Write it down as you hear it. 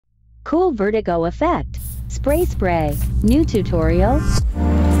Cool vertigo effect. Spray. New tutorial.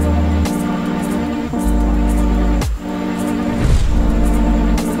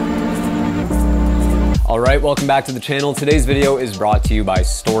 Alright, welcome back to the channel. Today's video is brought to you by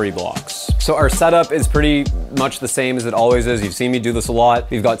Storyblocks. So our setup is pretty much the same as it always is. You've seen me do this a lot.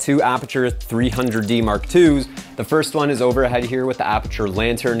 We've got two Aperture 300D Mark IIs. The first one is overhead here with the Aperture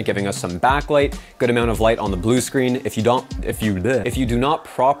lantern, giving us some backlight, good amount of light on the blue screen. If you do not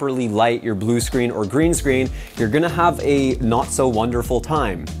properly light your blue screen or green screen, you're gonna have a not so wonderful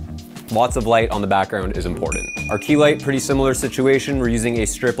time. Lots of light on the background is important. Our key light, pretty similar situation. We're using a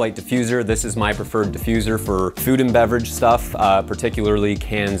strip light diffuser. This is my preferred diffuser for food and beverage stuff, particularly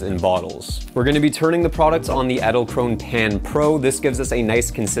cans and bottles. We're gonna be turning the products on the Edelkrone Pan Pro. This gives us a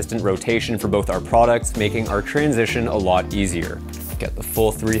nice consistent rotation for both our products, making our transition a lot easier. Get the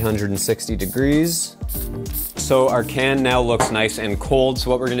full 360 degrees. So our can now looks nice and cold. So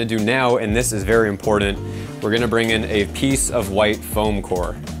what we're gonna do now, and this is very important, we're gonna bring in a piece of white foam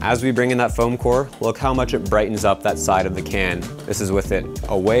core. As we bring in that foam core, look how much it brightens up that side of the can. This is with it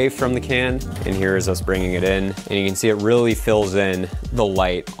away from the can, and here is us bringing it in. And you can see it really fills in the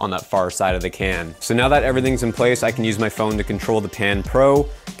light on that far side of the can. So now that everything's in place, I can use my phone to control the Pan Pro.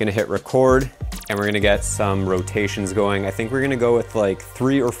 Gonna hit record, and we're gonna get some rotations going. I think we're gonna go with like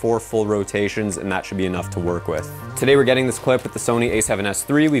 3 or 4 full rotations, and that should be enough to work with. Today we're getting this clip with the Sony a7S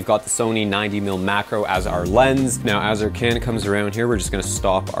III. We've got the Sony 90mm macro as our lens. Now as our can comes around here, we're just gonna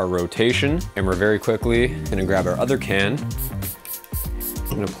stop our rotation, and we're very quickly gonna grab our other can.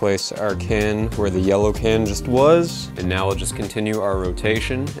 I'm gonna place our can where the yellow can just was, and now we'll just continue our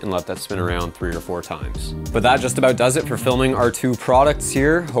rotation and let that spin around 3 or 4 times. But that just about does it for filming our two products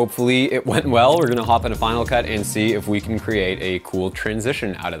here. Hopefully it went well. We're gonna hop into Final Cut and see if we can create a cool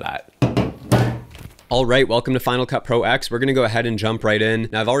transition out of that. All right, welcome to Final Cut Pro X. We're gonna go ahead and jump right in.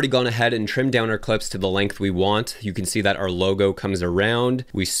 Now I've already gone ahead and trimmed down our clips to the length we want. You can see that our logo comes around.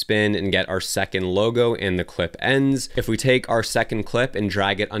 We spin and get our second logo and the clip ends. If we take our second clip and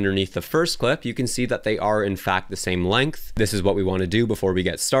drag it underneath the first clip, you can see that they are in fact the same length. This is what we wanna do before we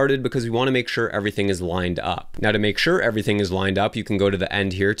get started because we wanna make sure everything is lined up. Now to make sure everything is lined up, you can go to the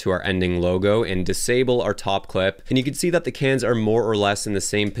end here to our ending logo and disable our top clip. And you can see that the cans are more or less in the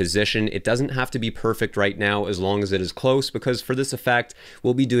same position. It doesn't have to be perfect right now as long as it is close, because for this effect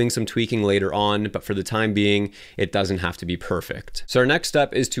we'll be doing some tweaking later on, but for the time being it doesn't have to be perfect. So our next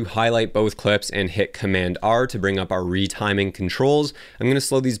step is to highlight both clips and hit Command R to bring up our retiming controls. I'm going to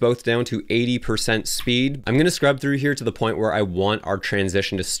slow these both down to 80% speed. I'm going to scrub through here to the point where I want our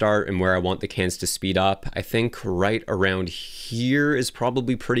transition to start and where I want the cans to speed up. I think right around here is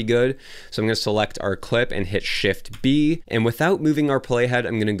probably pretty good. So I'm going to select our clip and hit Shift B, and without moving our playhead,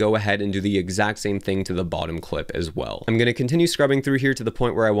 I'm going to go ahead and do the exact same thing to the bottom clip as well. I'm going to continue scrubbing through here to the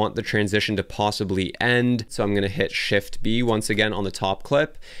point where I want the transition to possibly end. So I'm going to hit Shift B once again on the top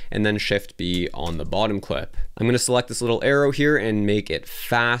clip and then Shift B on the bottom clip. I'm going to select this little arrow here and make it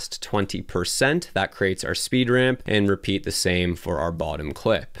fast 20%. That creates our speed ramp, and repeat the same for our bottom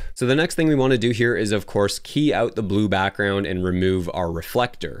clip. So the next thing we want to do here is of course key out the blue background and remove our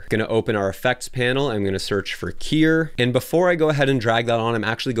reflector. I'm going to open our effects panel. I'm going to search for keyer, and before I go ahead and drag that on, I'm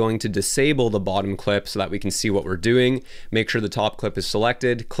actually going to disable the bottom clip so that we can see what we're doing. Make sure the top clip is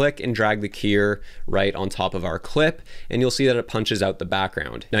selected, click and drag the keyer right on top of our clip, and you'll see that it punches out the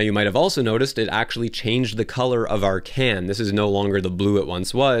background. Now you might have also noticed it actually changed the color of our can. This is no longer the blue it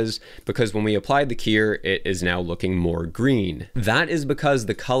once was, because when we applied the keyer, it is now looking more green. That is because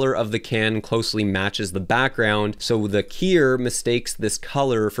the color of the can closely matches the background, so the keyer mistakes this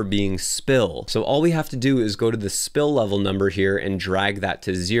color for being spill. So all we have to do is go to the spill level number here and drag that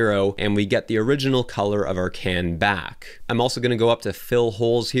to 0, and we get the original color of our can back. I'm also going to go up to fill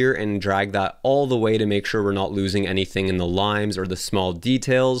holes here and drag that all the way to make sure we're not losing anything in the limes or the small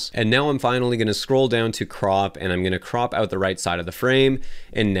details. And now I'm finally going to scroll down to crop, and I'm going to crop out the right side of the frame,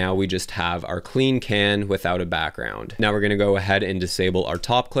 and now we just have our clean can without a background. Now we're going to go ahead and disable our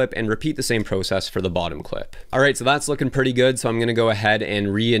top clip and repeat the same process for the bottom clip. All right, so that's looking pretty good. So I'm going to go ahead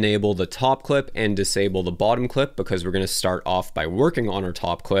and re-enable the top clip and disable the bottom clip, because we're going to start off by working on our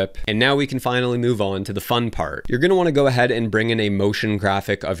top clip. And now we can finally move on to the fun part. You're going to want to go ahead and bring in a motion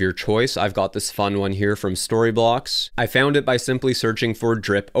graphic of your choice. I've got this fun one here from Storyblocks. I found it by simply searching for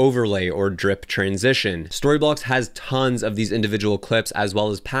drip overlay or drip transition. Storyblocks has tons of these individual clips as well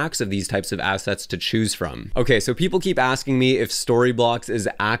as packs of these types of assets to choose from. Okay, so people keep asking me if Storyblocks is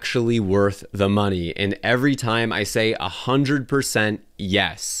actually worth the money, and every time I say 100%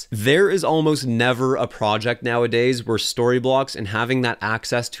 yes. There is almost never a project nowadays where Storyblocks and having that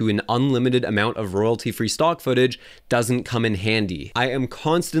access to an unlimited amount of royalty-free stock footage doesn't come in handy. I am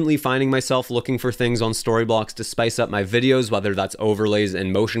constantly finding myself looking for things on Storyblocks to spice up my videos, whether that's overlays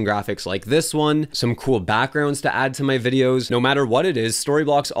and motion graphics like this one, some cool backgrounds to add to my videos. No matter what it is,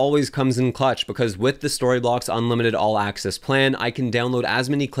 Storyblocks always comes in clutch, because with the Storyblocks Unlimited All Access plan, I can download as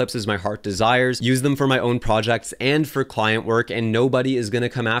many clips as my heart desires, use them for my own projects and for client work, and nobody is going to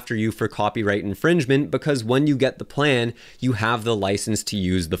come after you for copyright infringement, because when you get the plan, you have the license to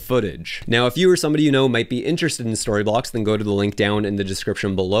use the footage. Now, if you or somebody you know might be interested in Storyblocks, then go to the link down in the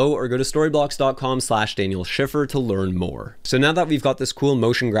description below, or go to storyblocks.com/Daniel Schiffer to learn more. So now that we've got this cool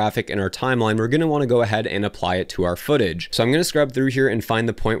motion graphic in our timeline, we're going to want to go ahead and apply it to our footage. So I'm going to scrub through here and find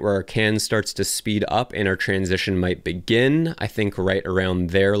the point where our can starts to speed up and our transition might begin. I think right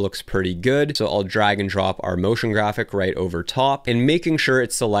around there looks pretty good. So I'll drag and drop our motion graphic right over top, and making sure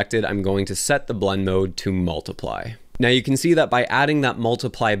it's selected, I'm going to set the blend mode to multiply. Now you can see that by adding that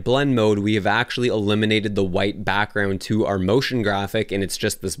multiply blend mode, we have actually eliminated the white background to our motion graphic, and it's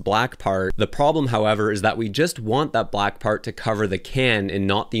just this black part. The problem, however, is that we just want that black part to cover the can and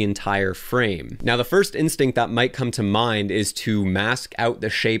not the entire frame. Now the first instinct that might come to mind is to mask out the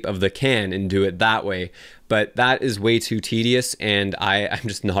shape of the can and do it that way. But that is way too tedious, and I'm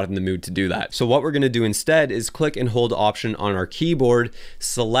just not in the mood to do that. So what we're gonna do instead is click and hold Option on our keyboard,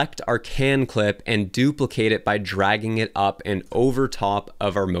 select our can clip, and duplicate it by dragging it up and over top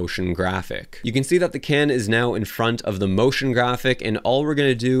of our motion graphic. You can see that the can is now in front of the motion graphic, and all we're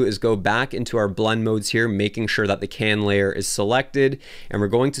gonna do is go back into our blend modes here, making sure that the can layer is selected, and we're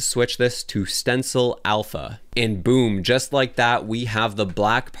going to switch this to Stencil Alpha. And boom, just like that, we have the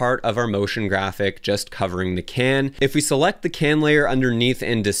black part of our motion graphic just covering the can. If we select the can layer underneath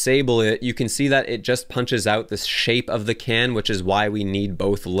and disable it, you can see that it just punches out the shape of the can, which is why we need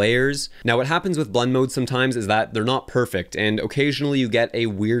both layers. Now what happens with blend modes sometimes is that they're not perfect, and occasionally you get a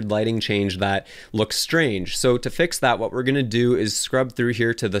weird lighting change that looks strange. So to fix that, what we're gonna do is scrub through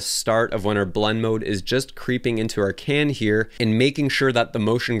here to the start of when our blend mode is just creeping into our can here, and making sure that the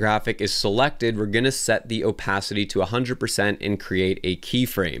motion graphic is selected, we're gonna set the opacity to 100% and create a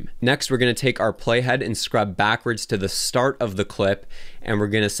keyframe. Next, we're going to take our playhead and scrub backwards to the start of the clip, and we're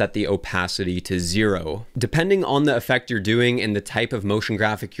going to set the opacity to 0. Depending on the effect you're doing and the type of motion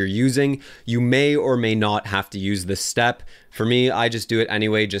graphic you're using, you may or may not have to use this step. For me, I just do it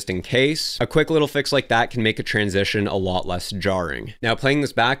anyway, just in case. A quick little fix like that can make a transition a lot less jarring. Now playing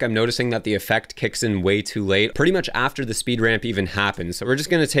this back, I'm noticing that the effect kicks in way too late, pretty much after the speed ramp even happens. So we're just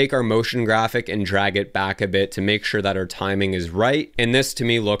gonna take our motion graphic and drag it back a bit to make sure that our timing is right. And this to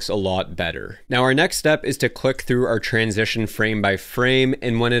me looks a lot better. Now our next step is to click through our transition frame by frame.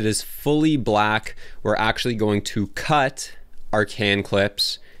 And when it is fully black, we're actually going to cut our can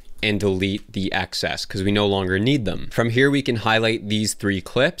clips and delete the excess because we no longer need them. From here, we can highlight these 3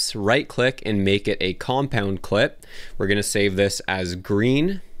 clips, right click and make it a compound clip. We're gonna save this as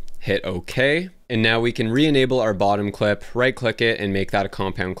green, hit OK. And now we can re-enable our bottom clip, right click it and make that a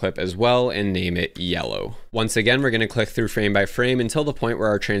compound clip as well and name it yellow. Once again, we're gonna click through frame by frame until the point where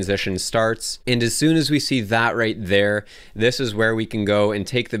our transition starts. And as soon as we see that right there, this is where we can go and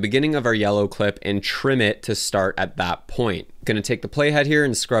take the beginning of our yellow clip and trim it to start at that point. Gonna take the playhead here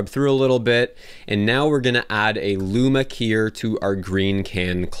and scrub through a little bit. And now we're gonna add a luma keyer to our green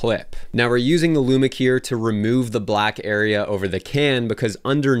can clip. Now we're using the luma keyer to remove the black area over the can because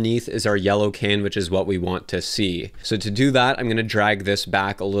underneath is our yellow can, which is what we want to see. So to do that, I'm gonna drag this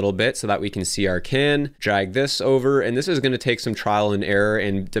back a little bit so that we can see our can, drag this over, and this is gonna take some trial and error,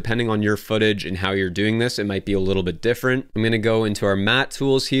 and depending on your footage and how you're doing this, it might be a little bit different. I'm gonna go into our matte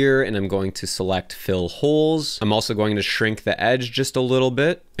tools here and I'm going to select fill holes. I'm also going to shrink the edge just a little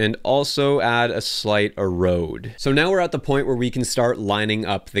bit and also add a slight erode. So now we're at the point where we can start lining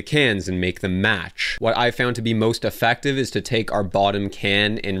up the cans and make them match. What I found to be most effective is to take our bottom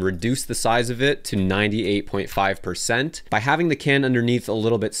can and reduce the size of it to 98.5%. By having the can underneath a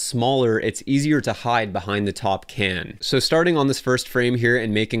little bit smaller, it's easier to hide behind the top can. So starting on this first frame here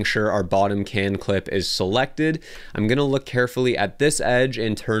and making sure our bottom can clip is selected, I'm gonna look carefully at this edge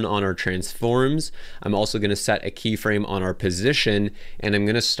and turn on our transforms. I'm also gonna set a keyframe on our position and I'm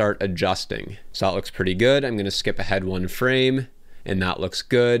gonna start adjusting. So that looks pretty good. I'm gonna skip ahead 1 frame and that looks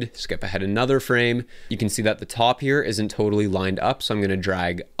good. Skip ahead another frame. You can see that the top here isn't totally lined up, so I'm gonna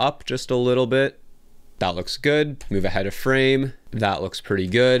drag up just a little bit. That looks good. Move ahead a frame. That looks pretty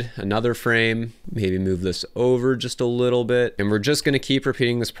good. Another frame, maybe move this over just a little bit. And we're just gonna keep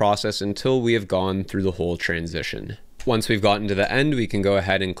repeating this process until we have gone through the whole transition. Once we've gotten to the end, we can go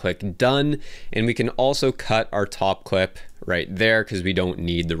ahead and click done, and we can also cut our top clip right there because we don't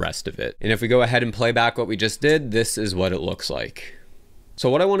need the rest of it. And if we go ahead and play back what we just did, this is what it looks like. So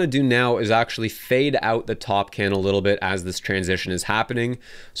what I want to do now is actually fade out the top can a little bit as this transition is happening.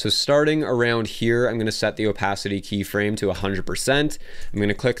 So starting around here, I'm going to set the opacity keyframe to 100%. I'm going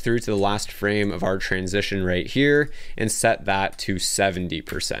to click through to the last frame of our transition right here and set that to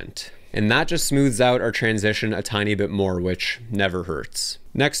 70%. And that just smooths out our transition a tiny bit more, which never hurts.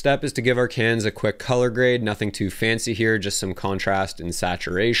 Next step is to give our cans a quick color grade, nothing too fancy here, just some contrast and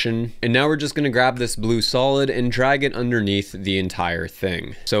saturation. And now we're just gonna grab this blue solid and drag it underneath the entire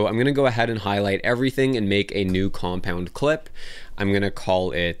thing. So I'm gonna go ahead and highlight everything and make a new compound clip. I'm gonna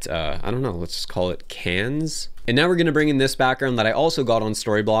call it, I don't know, let's just call it cans. And now we're gonna bring in this background that I also got on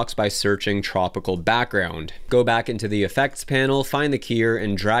Storyblocks by searching tropical background. Go back into the effects panel, find the keyer,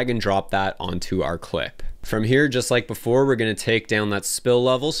 and drag and drop that onto our clip. From here, just like before, we're gonna take down that spill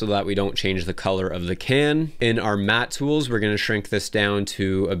level so that we don't change the color of the can. In our matte tools, we're gonna shrink this down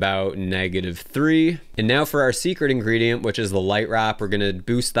to about -3. And now for our secret ingredient, which is the light wrap, we're gonna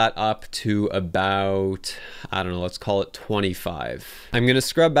boost that up to about, I don't know, let's call it 25. I'm gonna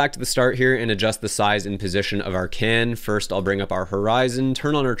scrub back to the start here and adjust the size and position of our can. First, I'll bring up our horizon,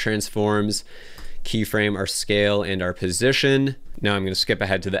 turn on our transforms, keyframe our scale and our position. Now I'm going to skip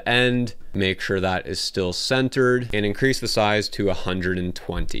ahead to the end, make sure that is still centered, and increase the size to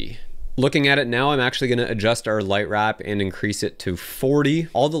 120. Looking at it now, I'm actually going to adjust our light wrap and increase it to 40.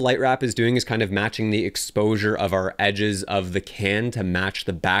 All the light wrap is doing is kind of matching the exposure of our edges of the can to match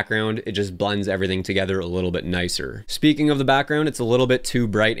the background. It just blends everything together a little bit nicer. Speaking of the background, it's a little bit too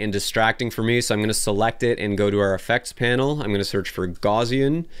bright and distracting for me, so I'm going to select it and go to our effects panel. I'm going to search for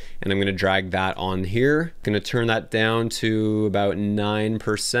Gaussian, and I'm going to drag that on here. I'm going to turn that down to about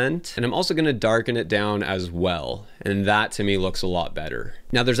 9%, and I'm also going to darken it down as well, and that to me looks a lot better.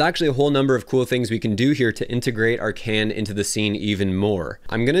 Now there's actually a whole number of cool things we can do here to integrate our can into the scene even more.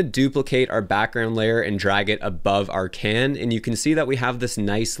 I'm gonna duplicate our background layer and drag it above our can, and you can see that we have this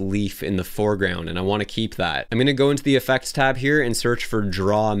nice leaf in the foreground, and I wanna keep that. I'm gonna go into the effects tab here and search for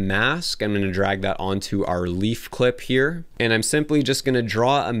draw mask. I'm gonna drag that onto our leaf clip here, and I'm simply just gonna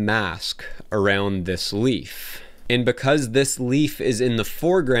draw a mask around this leaf. And because this leaf is in the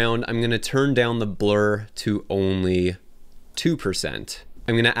foreground, I'm gonna turn down the blur to only 2%.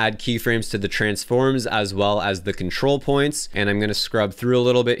 I'm going to add keyframes to the transforms as well as the control points, and I'm going to scrub through a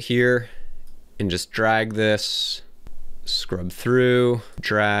little bit here and just drag this, scrub through,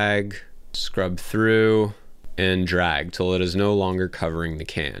 drag, scrub through, and drag till it is no longer covering the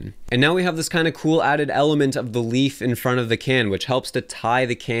can. And now we have this kind of cool added element of the leaf in front of the can, which helps to tie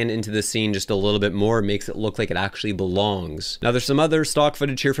the can into the scene just a little bit more, makes it look like it actually belongs. Now there's some other stock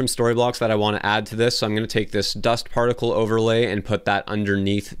footage here from Storyblocks that I want to add to this, so I'm going to take this dust particle overlay and put that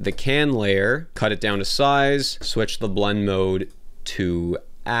underneath the can layer, cut it down to size, switch the blend mode to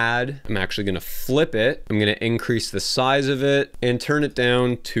add. I'm actually going to flip it. I'm going to increase the size of it and turn it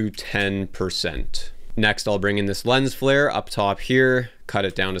down to 10%. Next, I'll bring in this lens flare up top here, cut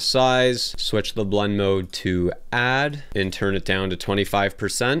it down to size, switch the blend mode to add, and turn it down to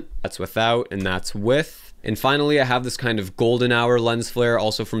 25%. That's without, and that's with. And finally, I have this kind of golden hour lens flare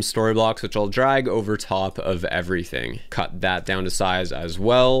also from Storyblocks, which I'll drag over top of everything. Cut that down to size as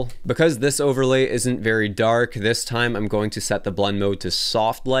well. Because this overlay isn't very dark, this time I'm going to set the blend mode to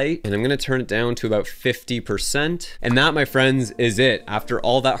soft light, and I'm going to turn it down to about 50%. And that, my friends, is it. After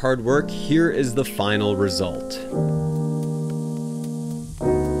all that hard work, here is the final result.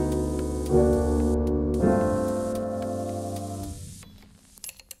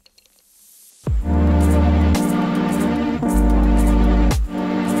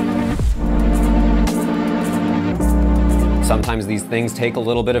 Sometimes these things take a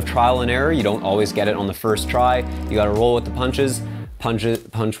little bit of trial and error. You don't always get it on the first try. You gotta roll with the punches, punch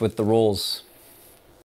with the rolls.